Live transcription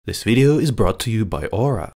This video is brought to you by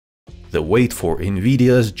Aura. The wait for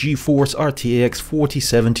NVIDIA's GeForce RTX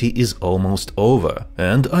 4070 is almost over,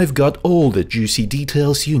 and I've got all the juicy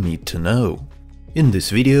details you need to know. In this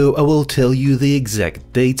video, I will tell you the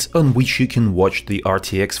exact dates on which you can watch the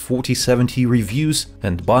RTX 4070 reviews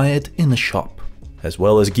and buy it in a shop, as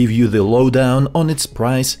well as give you the lowdown on its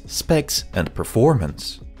price, specs, and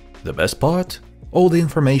performance. The best part? All the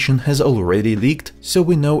information has already leaked, so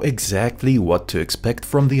we know exactly what to expect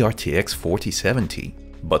from the RTX 4070.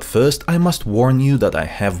 But first, I must warn you that I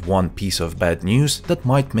have one piece of bad news that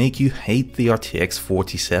might make you hate the RTX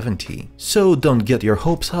 4070, so don't get your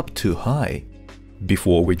hopes up too high.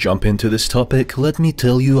 Before we jump into this topic, let me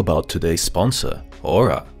tell you about today's sponsor,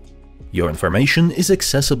 Aura. Your information is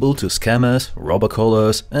accessible to scammers,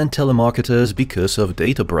 robocallers, and telemarketers because of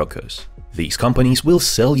data brokers. These companies will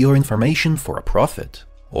sell your information for a profit.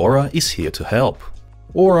 Aura is here to help.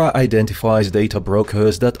 Aura identifies data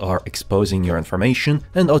brokers that are exposing your information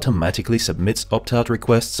and automatically submits opt-out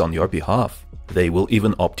requests on your behalf. They will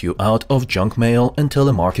even opt you out of junk mail and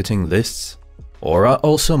telemarketing lists. Aura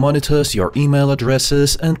also monitors your email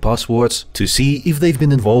addresses and passwords to see if they've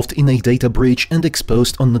been involved in a data breach and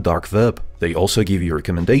exposed on the dark web. They also give you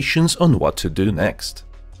recommendations on what to do next.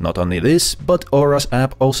 Not only this, but Aura's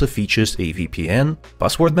app also features a VPN,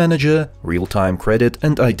 password manager, real-time credit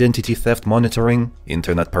and identity theft monitoring,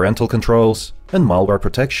 internet parental controls, and malware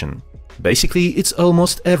protection. Basically, it's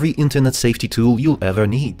almost every internet safety tool you'll ever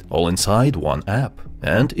need, all inside one app.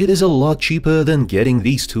 And it is a lot cheaper than getting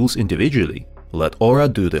these tools individually. Let Aura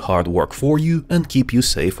do the hard work for you and keep you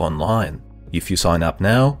safe online. If you sign up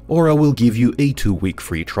now, Aura will give you a 2-week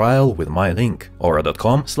free trial with my link,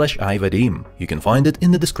 aura.com/ivadim. You can find it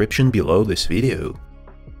in the description below this video.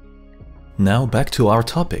 Now back to our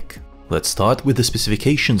topic. Let's start with the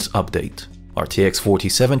specifications update. RTX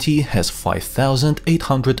 4070 has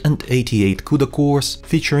 5888 CUDA cores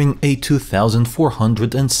featuring a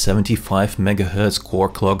 2475 MHz core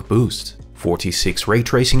clock boost, 46 ray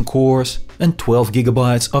tracing cores, and 12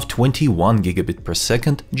 GB of 21 gigabit per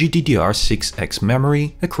second GDDR6X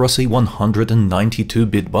memory across a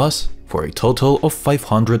 192-bit bus for a total of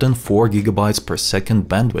 504 GB per second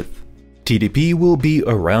bandwidth. TDP will be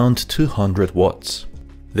around 200 watts.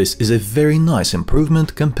 This is a very nice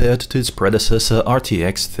improvement compared to its predecessor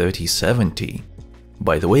RTX 3070.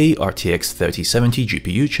 By the way, RTX 3070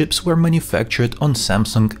 GPU chips were manufactured on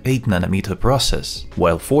Samsung 8nm process,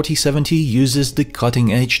 while 4070 uses the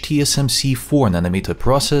cutting-edge TSMC 4nm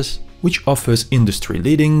process, which offers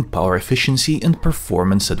industry-leading power efficiency and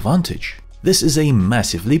performance advantage. This is a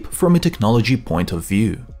massive leap from a technology point of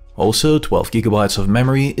view. Also, 12 GB of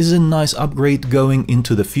memory is a nice upgrade going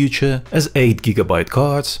into the future, as 8 GB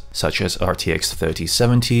cards, such as RTX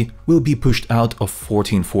 3070, will be pushed out of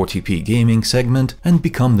 1440p gaming segment and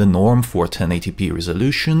become the norm for 1080p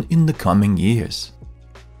resolution in the coming years.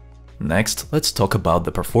 Next, let's talk about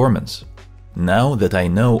the performance. Now that I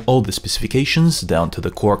know all the specifications down to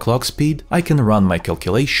the core clock speed, I can run my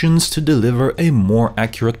calculations to deliver a more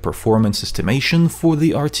accurate performance estimation for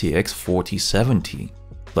the RTX 4070.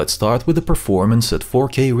 Let's start with the performance at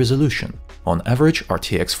 4K resolution. On average,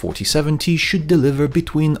 RTX 4070 should deliver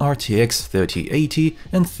between RTX 3080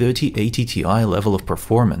 and 3080 Ti level of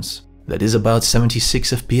performance. That is about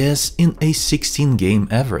 76 FPS in a 16-game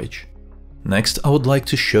average. Next, I would like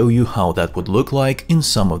to show you how that would look like in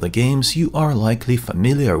some of the games you are likely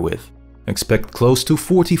familiar with. Expect close to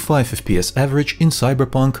 45 FPS average in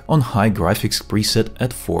Cyberpunk on high graphics preset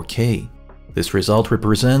at 4K. This result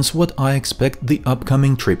represents what I expect the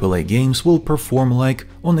upcoming AAA games will perform like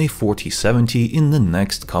on a 4070 in the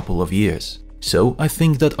next couple of years. So I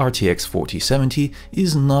think that RTX 4070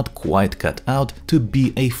 is not quite cut out to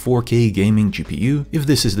be a 4K gaming GPU if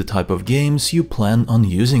this is the type of games you plan on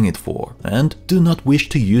using it for, and do not wish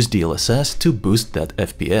to use DLSS to boost that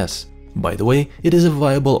FPS. By the way, it is a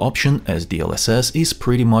viable option as DLSS is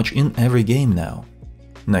pretty much in every game now.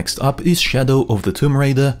 Next up is Shadow of the Tomb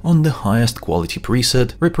Raider on the highest quality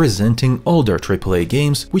preset, representing older AAA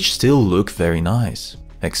games which still look very nice.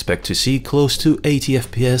 Expect to see close to 80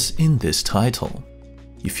 FPS in this title.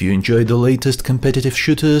 If you enjoy the latest competitive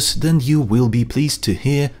shooters, then you will be pleased to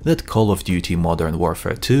hear that Call of Duty Modern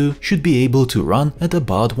Warfare 2 should be able to run at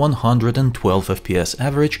about 112 FPS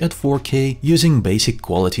average at 4K using basic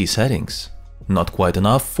quality settings. Not quite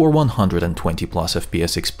enough for 120 plus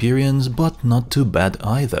FPS experience, but not too bad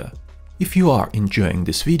either. If you are enjoying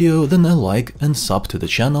this video, then a like and sub to the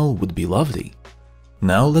channel would be lovely.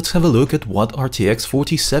 Now let's have a look at what RTX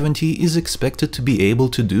 4070 is expected to be able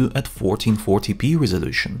to do at 1440p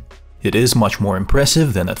resolution. It is much more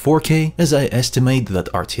impressive than at 4K, as I estimate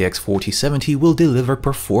that RTX 4070 will deliver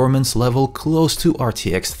performance level close to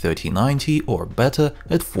RTX 3090 or better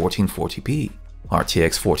at 1440p.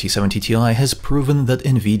 RTX 4070 Ti has proven that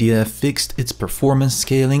NVIDIA fixed its performance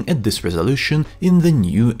scaling at this resolution in the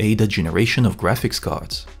new ADA generation of graphics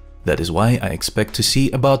cards. That is why I expect to see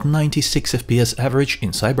about 96 FPS average in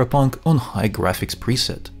Cyberpunk on high graphics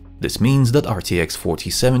preset. This means that RTX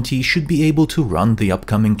 4070 should be able to run the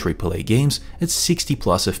upcoming AAA games at 60+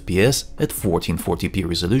 FPS at 1440p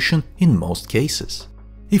resolution in most cases.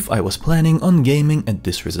 If I was planning on gaming at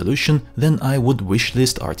this resolution, then I would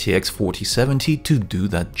wishlist RTX 4070 to do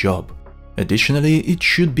that job. Additionally, it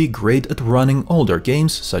should be great at running older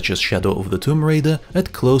games such as Shadow of the Tomb Raider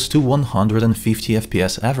at close to 150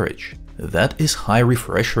 FPS average. That is high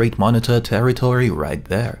refresh rate monitor territory right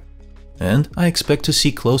there. And I expect to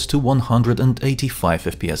see close to 185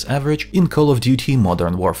 FPS average in Call of Duty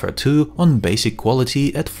Modern Warfare 2 on basic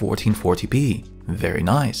quality at 1440p. Very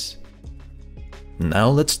nice. Now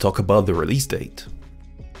let's talk about the release date.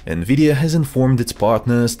 NVIDIA has informed its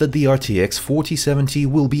partners that the RTX 4070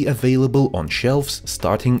 will be available on shelves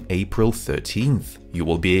starting April 13th. You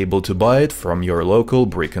will be able to buy it from your local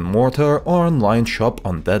brick-and-mortar or online shop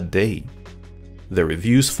on that day. The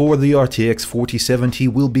reviews for the RTX 4070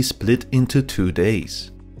 will be split into 2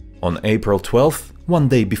 days. On April 12th, one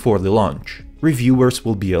day before the launch, reviewers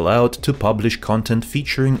will be allowed to publish content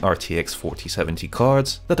featuring RTX 4070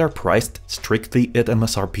 cards that are priced strictly at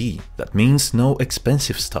MSRP. That means no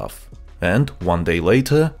expensive stuff. And one day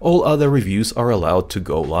later, all other reviews are allowed to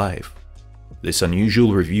go live. This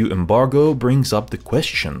unusual review embargo brings up the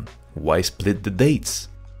question: why split the dates?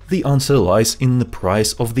 The answer lies in the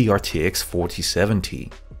price of the RTX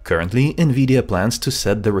 4070. Currently, NVIDIA plans to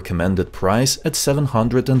set the recommended price at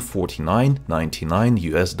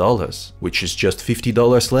 $749.99 which is just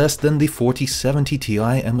 $50 less than the 4070 Ti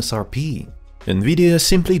MSRP. NVIDIA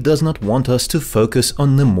simply does not want us to focus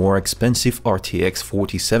on the more expensive RTX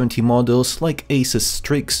 4070 models like Asus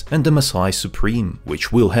Strix and MSI Supreme,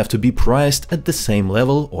 which will have to be priced at the same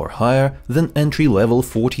level or higher than entry-level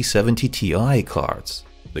 4070 Ti cards.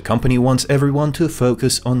 The company wants everyone to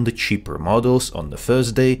focus on the cheaper models on the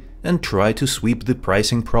first day and try to sweep the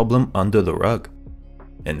pricing problem under the rug.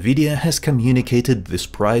 NVIDIA has communicated this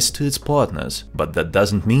price to its partners, but that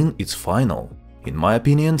doesn't mean it's final. In my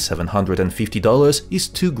opinion, $750 is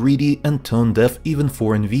too greedy and tone-deaf even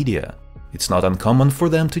for NVIDIA. It's not uncommon for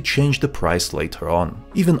them to change the price later on,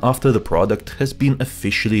 even after the product has been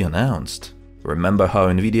officially announced. Remember how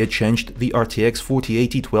NVIDIA changed the RTX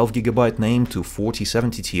 4080 12GB name to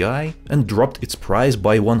 4070 Ti and dropped its price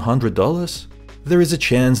by $100? There is a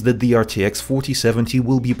chance that the RTX 4070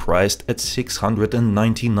 will be priced at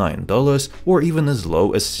 $699 or even as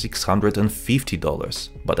low as $650,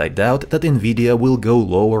 but I doubt that NVIDIA will go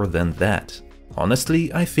lower than that.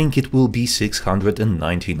 Honestly, I think it will be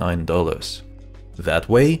 $699. That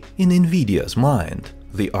way, in NVIDIA's mind,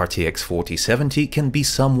 the RTX 4070 can be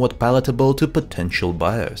somewhat palatable to potential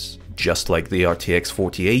buyers, just like the RTX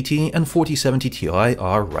 4080 and 4070 Ti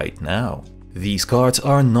are right now. These cards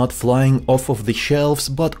are not flying off of the shelves,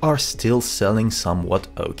 but are still selling somewhat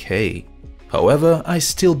okay. However, I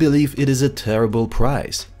still believe it is a terrible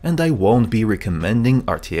price, and I won't be recommending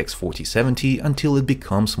RTX 4070 until it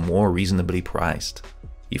becomes more reasonably priced.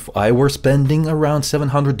 If I were spending around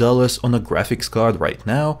 $700 on a graphics card right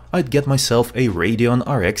now, I'd get myself a Radeon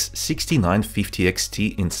RX 6950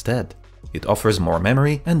 XT instead. It offers more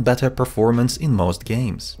memory and better performance in most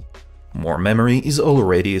games. More memory is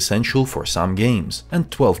already essential for some games, and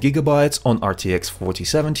 12GB on RTX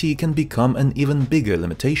 4070 can become an even bigger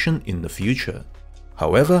limitation in the future.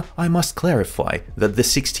 However, I must clarify that the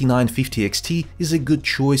 6950 XT is a good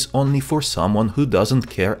choice only for someone who doesn't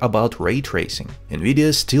care about ray tracing.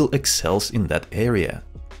 NVIDIA still excels in that area.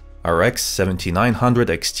 RX 7900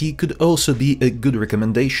 XT could also be a good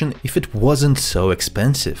recommendation if it wasn't so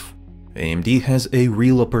expensive. AMD has a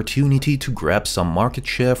real opportunity to grab some market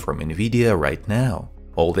share from NVIDIA right now.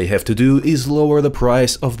 All they have to do is lower the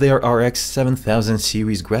price of their RX 7000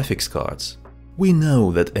 series graphics cards. We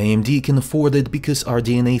know that AMD can afford it because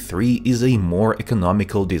RDNA 3 is a more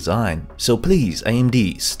economical design. So please,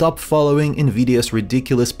 AMD, stop following NVIDIA's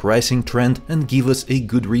ridiculous pricing trend and give us a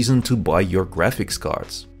good reason to buy your graphics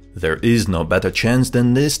cards. There is no better chance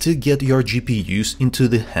than this to get your GPUs into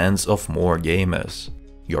the hands of more gamers.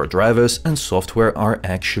 Your drivers and software are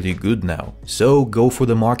actually good now, so go for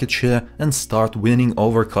the market share and start winning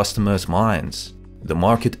over customers' minds. The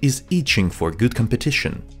market is itching for good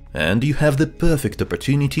competition, and you have the perfect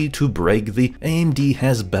opportunity to break the AMD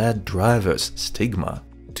has bad drivers stigma.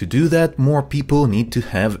 To do that, more people need to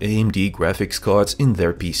have AMD graphics cards in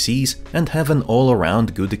their PCs and have an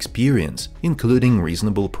all-around good experience, including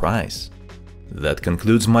reasonable price. That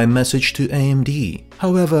concludes my message to AMD.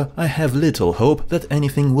 However, I have little hope that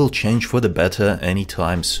anything will change for the better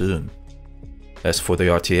anytime soon. As for the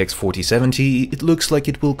RTX 4070, it looks like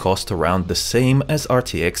it will cost around the same as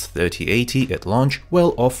RTX 3080 at launch,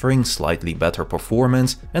 while offering slightly better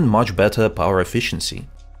performance and much better power efficiency.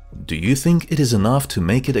 Do you think it is enough to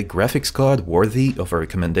make it a graphics card worthy of a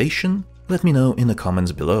recommendation? Let me know in the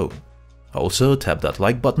comments below. Also, tap that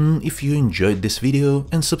like button if you enjoyed this video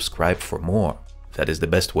and subscribe for more. That is the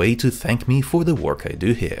best way to thank me for the work I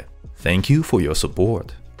do here. Thank you for your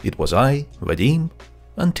support. It was I, Vadim.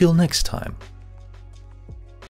 Until next time.